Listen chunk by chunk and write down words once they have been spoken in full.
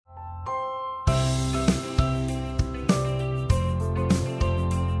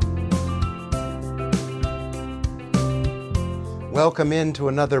Welcome into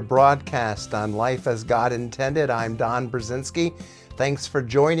another broadcast on Life as God Intended. I'm Don Brzezinski. Thanks for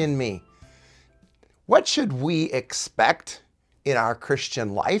joining me. What should we expect in our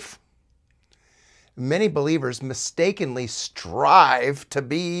Christian life? Many believers mistakenly strive to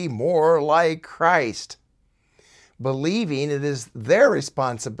be more like Christ, believing it is their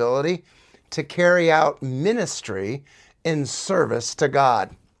responsibility to carry out ministry in service to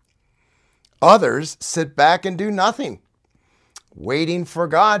God. Others sit back and do nothing, waiting for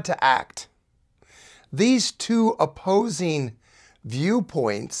God to act. These two opposing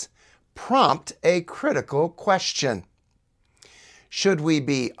viewpoints prompt a critical question. Should we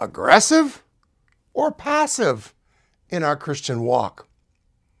be aggressive or passive in our Christian walk?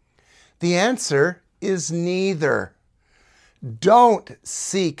 The answer is neither. Don't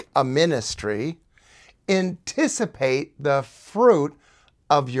seek a ministry. Anticipate the fruit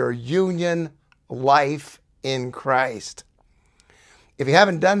of your union life in Christ. If you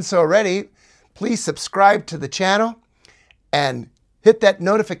haven't done so already, please subscribe to the channel and hit that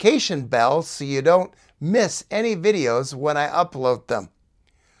notification bell so you don't miss any videos when I upload them.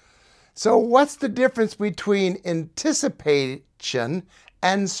 So what's the difference between anticipation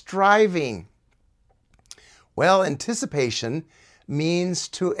and striving? Well, anticipation means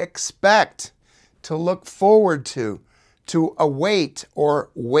to expect, to look forward to await or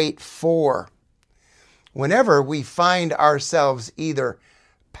wait for. Whenever we find ourselves either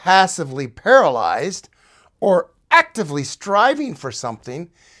passively paralyzed or actively striving for something,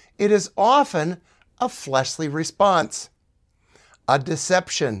 it is often a fleshly response, a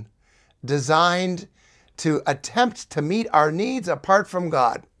deception designed to attempt to meet our needs apart from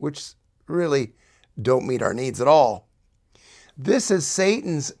God, which really don't meet our needs at all. This is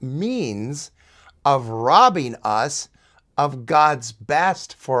Satan's means of robbing us of God's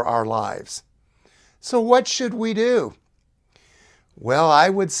best for our lives. So what should we do? Well, I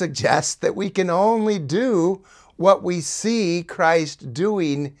would suggest that we can only do what we see Christ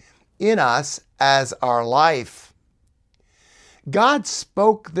doing in us as our life. God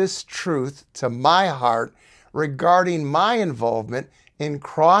spoke this truth to my heart regarding my involvement in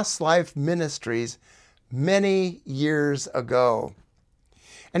Cross-Life Ministries many years ago.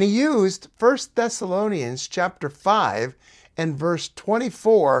 And he used 1 Thessalonians chapter 5 and verse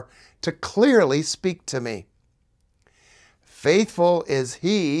 24 to clearly speak to me. Faithful is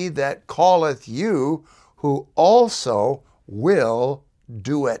he that calleth you, who also will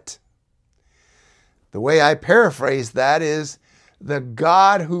do it. The way I paraphrase that is, the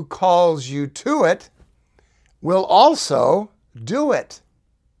God who calls you to it will also do it.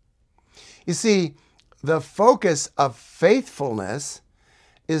 You see, the focus of faithfulness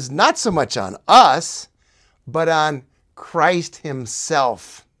is not so much on us, but on Christ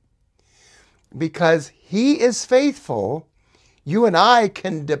himself. Because he is faithful, you and I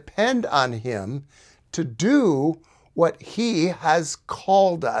can depend on him to do what he has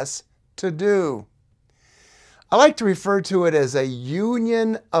called us to do. I like to refer to it as a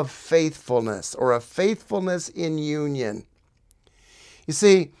union of faithfulness, or a faithfulness in union. You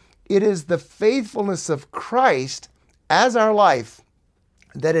see, it is the faithfulness of Christ as our life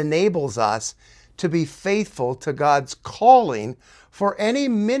that enables us to be faithful to God's calling for any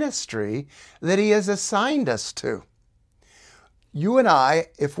ministry that he has assigned us to. You and I,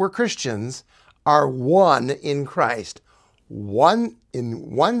 if we're Christians, are one in Christ, one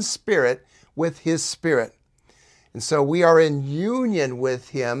in one spirit with his spirit. And so we are in union with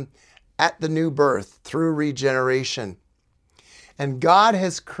him at the new birth through regeneration. And God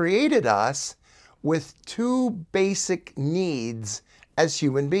has created us with two basic needs as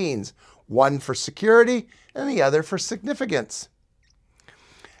human beings, one for security and the other for significance.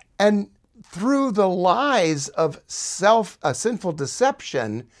 And through the lies of sinful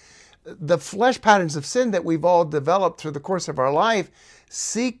deception, the flesh patterns of sin that we've all developed through the course of our life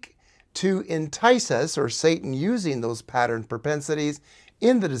seek to entice us, or Satan using those pattern propensities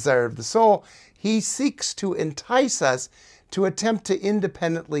in the desire of the soul, he seeks to entice us to attempt to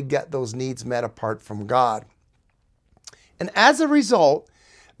independently get those needs met apart from God. And as a result,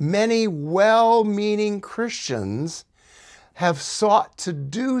 many well-meaning Christians have sought to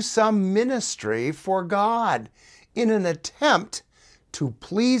do some ministry for God in an attempt to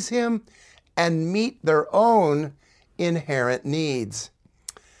please him and meet their own inherent needs.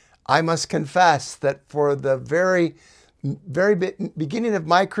 I must confess that for the very beginning of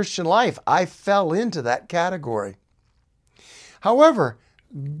my Christian life, I fell into that category. However,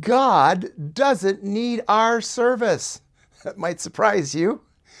 God doesn't need our service. That might surprise you.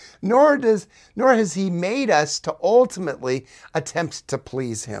 Nor has he made us to ultimately attempt to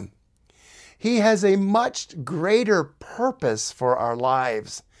please him. He has a much greater purpose for our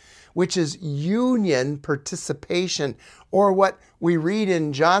lives, which is union participation, or what we read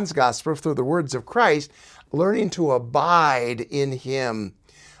in John's Gospel through the words of Christ, learning to abide in Him.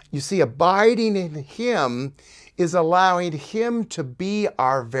 You see, abiding in Him is allowing Him to be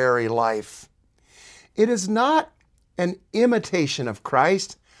our very life. It is not an imitation of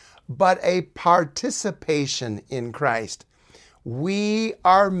Christ, but a participation in Christ. We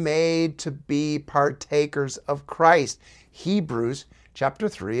are made to be partakers of Christ. Hebrews chapter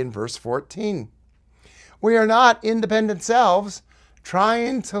 3 and verse 14. We are not independent selves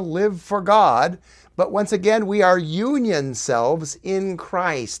trying to live for God, but once again, we are union selves in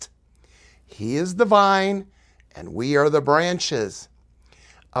Christ. He is the vine, and we are the branches.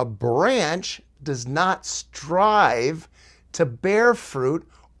 A branch does not strive to bear fruit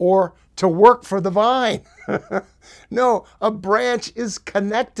or to work for the vine. No, a branch is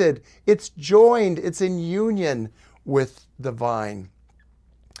connected. It's joined. It's in union with the vine.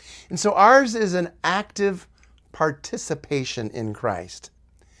 And so ours is an active participation in Christ.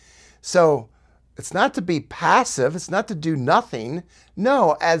 So it's not to be passive. It's not to do nothing.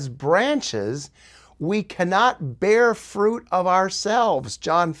 No, as branches, we cannot bear fruit of ourselves.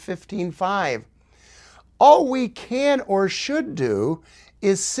 John 15:5. All we can or should do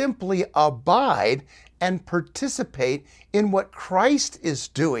is simply abide and participate in what Christ is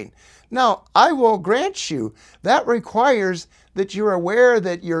doing. Now, I will grant you that requires that you're aware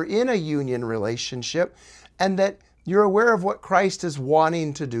that you're in a union relationship and that you're aware of what Christ is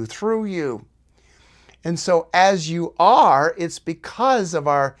wanting to do through you. And so as you are, it's because of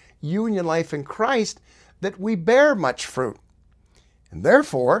our union life in Christ that we bear much fruit. And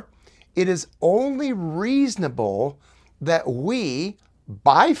therefore, it is only reasonable that we,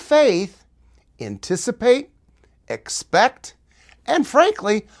 by faith, anticipate, expect, and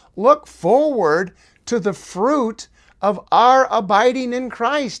frankly, look forward to the fruit of our abiding in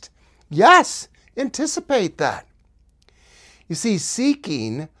Christ. Yes, anticipate that. You see,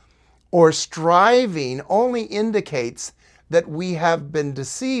 seeking or striving only indicates that we have been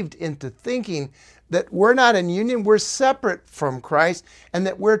deceived into thinking that we're not in union, we're separate from Christ, and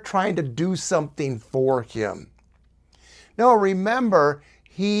that we're trying to do something for Him. No, remember,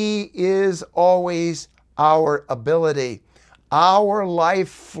 He is always our ability. Our life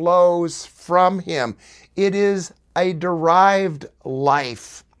flows from Him. It is a derived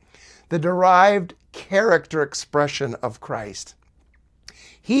life, the derived character expression of Christ.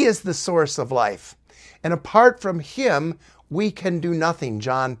 He is the source of life, and apart from Him, we can do nothing.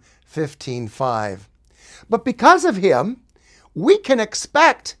 John 15:5. But because of Him, we can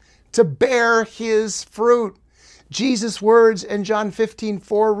expect to bear His fruit. Jesus' words in John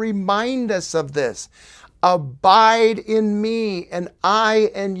 15:4 remind us of this. Abide in me, and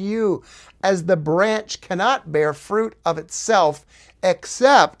I in you, as the branch cannot bear fruit of itself,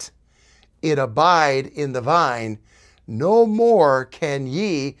 except it abide in the vine. No more can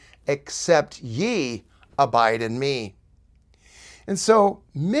ye, except ye abide in me. And so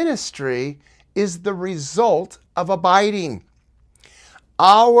ministry is the result of abiding.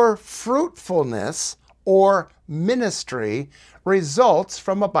 Our fruitfulness or ministry results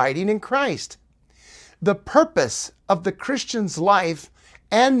from abiding in Christ. The purpose of the Christian's life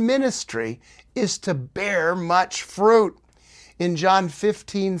and ministry is to bear much fruit. In John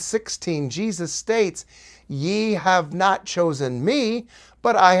 15:16, Jesus states, "Ye have not chosen me,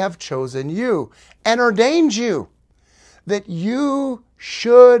 but I have chosen you and ordained you, that you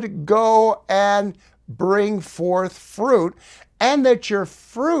should go and bring forth fruit, and that your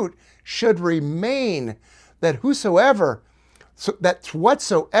fruit should remain, that whatsoever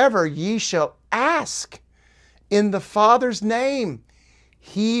ye shall ask in the Father's name,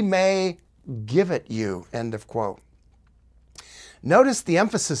 He may give it you." End of quote. Notice the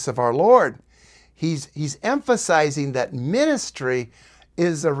emphasis of our Lord. He's emphasizing that ministry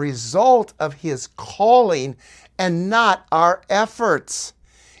is a result of His calling and not our efforts.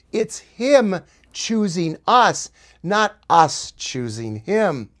 It's Him choosing us, not us choosing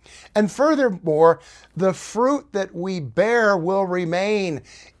Him. And furthermore, the fruit that we bear will remain.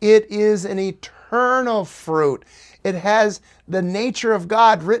 It is an eternal fruit. It has the nature of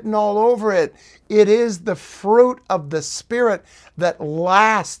God written all over it. It is the fruit of the Spirit that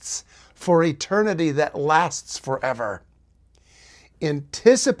lasts for eternity, that lasts forever.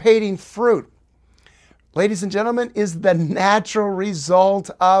 Anticipating fruit, ladies and gentlemen, is the natural result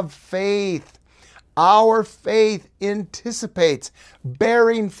of faith. Our faith anticipates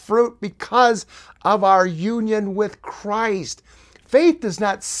bearing fruit because of our union with Christ. Faith does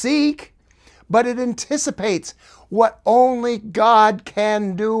not seek, but it anticipates what only God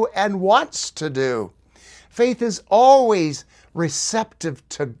can do and wants to do. Faith is always receptive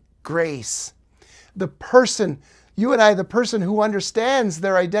to grace. The person, you and I, the person who understands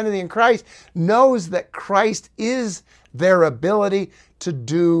their identity in Christ, knows that Christ is their ability to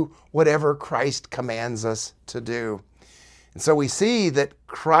do whatever Christ commands us to do. And so we see that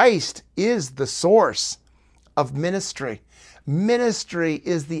Christ is the source of ministry. Ministry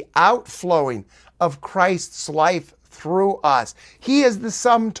is the outflowing of Christ's life through us. He is the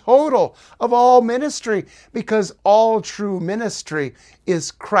sum total of all ministry, because all true ministry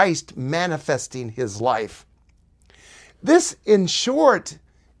is Christ manifesting his life. This, in short,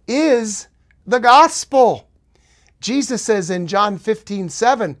 is the gospel. Jesus says in John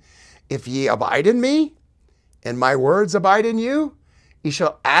 15:7, "If ye abide in me, and my words abide in you, ye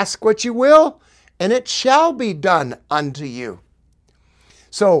shall ask what you will, and it shall be done unto you."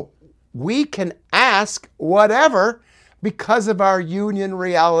 So we can ask whatever because of our union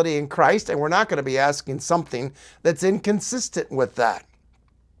reality in Christ, and we're not going to be asking something that's inconsistent with that.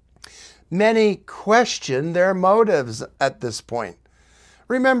 Many question their motives at this point.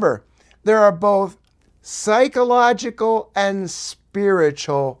 Remember, there are both psychological and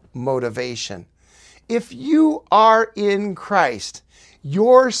spiritual motivation. If you are in Christ,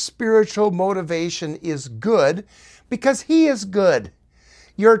 your spiritual motivation is good because he is good.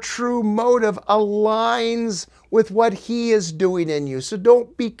 Your true motive aligns with what he is doing in you. So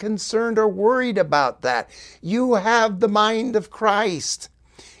don't be concerned or worried about that. You have the mind of Christ.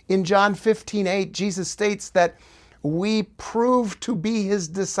 In John 15:8, Jesus states that we prove to be his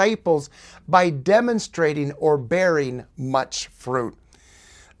disciples by demonstrating or bearing much fruit.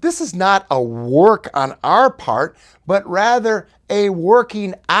 This is not a work on our part, but rather a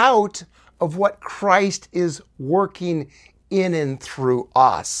working out of what Christ is working in and through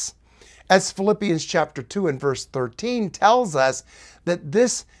us. As Philippians chapter 2 and verse 13 tells us that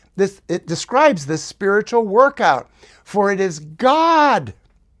it describes this spiritual workout. For it is God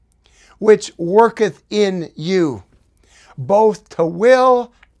which worketh in you, both to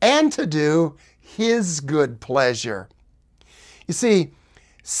will and to do his good pleasure. You see,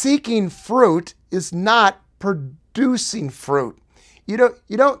 seeking fruit is not producing fruit. You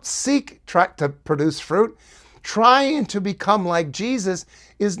don't try to produce fruit. Trying to become like Jesus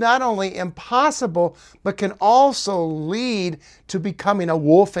is not only impossible, but can also lead to becoming a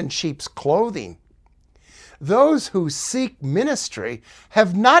wolf in sheep's clothing. Those who seek ministry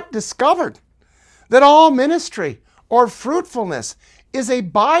have not discovered that all ministry or fruitfulness is a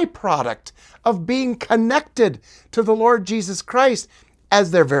byproduct of being connected to the Lord Jesus Christ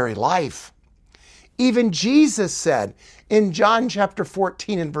as their very life. Even Jesus said in John chapter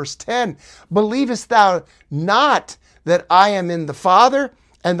 14 and verse 10, "Believest thou not that I am in the Father,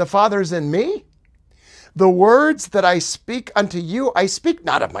 and the Father is in me? The words that I speak unto you, I speak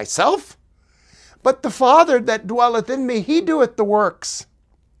not of myself, but the Father that dwelleth in me, he doeth the works."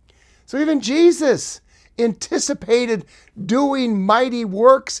 So even Jesus anticipated doing mighty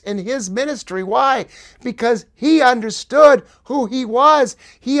works in his ministry. Why? Because he understood who he was.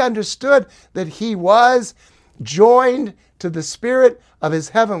 He understood that he was joined to the Spirit of his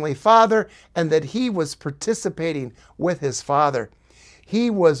heavenly Father, and that he was participating with his Father. He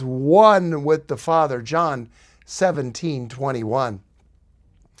was one with the Father, John 17:21.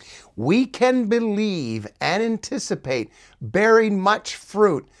 We can believe and anticipate bearing much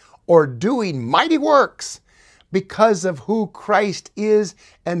fruit or doing mighty works because of who Christ is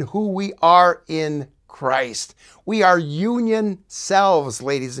and who we are in Christ. We are union selves,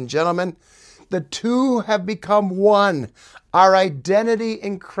 ladies and gentlemen. The two have become one. Our identity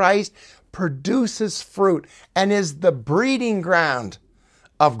in Christ produces fruit and is the breeding ground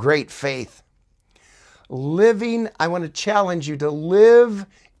of great faith. I want to challenge you to live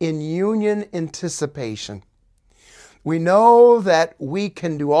in union anticipation. We know that we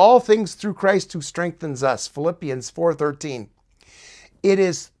can do all things through Christ who strengthens us. Philippians 4:13. It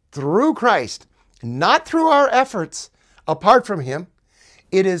is through Christ, not through our efforts apart from him.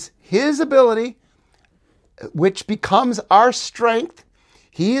 It is his ability which becomes our strength.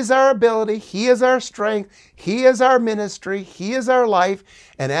 He is our ability. He is our strength. He is our ministry. He is our life.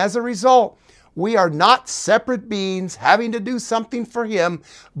 And as a result, we are not separate beings having to do something for him,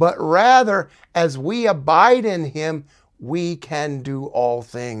 but rather, as we abide in him, we can do all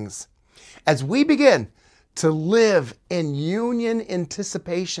things. As we begin to live in union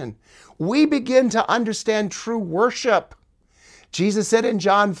anticipation, we begin to understand true worship. Jesus said in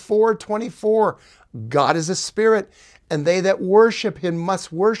John 4:24, God is a spirit, and they that worship him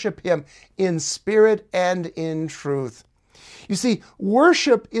must worship him in spirit and in truth. You see,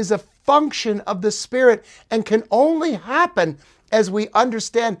 worship is a function of the Spirit and can only happen as we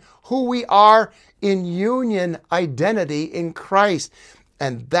understand who we are in union identity in Christ.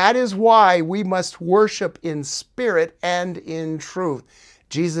 And that is why we must worship in spirit and in truth.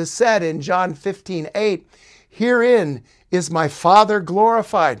 Jesus said in John 15:8, "Herein is my Father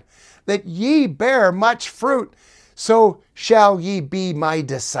glorified, that ye bear much fruit, so shall ye be my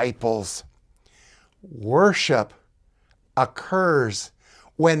disciples." Worship occurs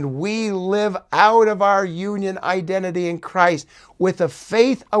when we live out of our union identity in Christ with a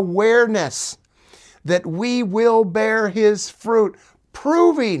faith awareness that we will bear His fruit,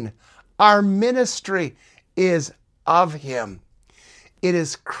 proving our ministry is of Him. It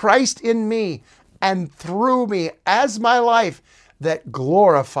is Christ in me and through me as my life that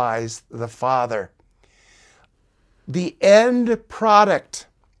glorifies the Father. The end product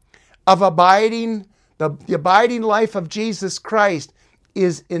of the abiding life of Jesus Christ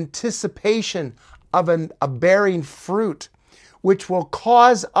is anticipation of a bearing fruit, which will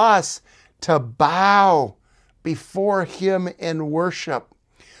cause us to bow before Him in worship.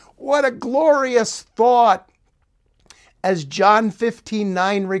 What a glorious thought! As John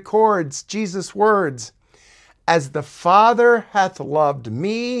 15:9 records Jesus' words, "As the Father hath loved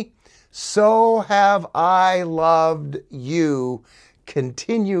me, so have I loved you.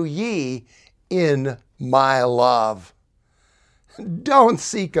 Continue ye in my love." Don't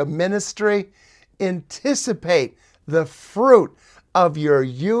seek a ministry. Anticipate the fruit of your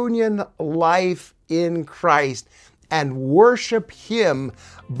union life in Christ and worship Him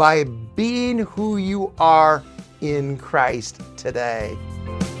by being who you are in Christ today.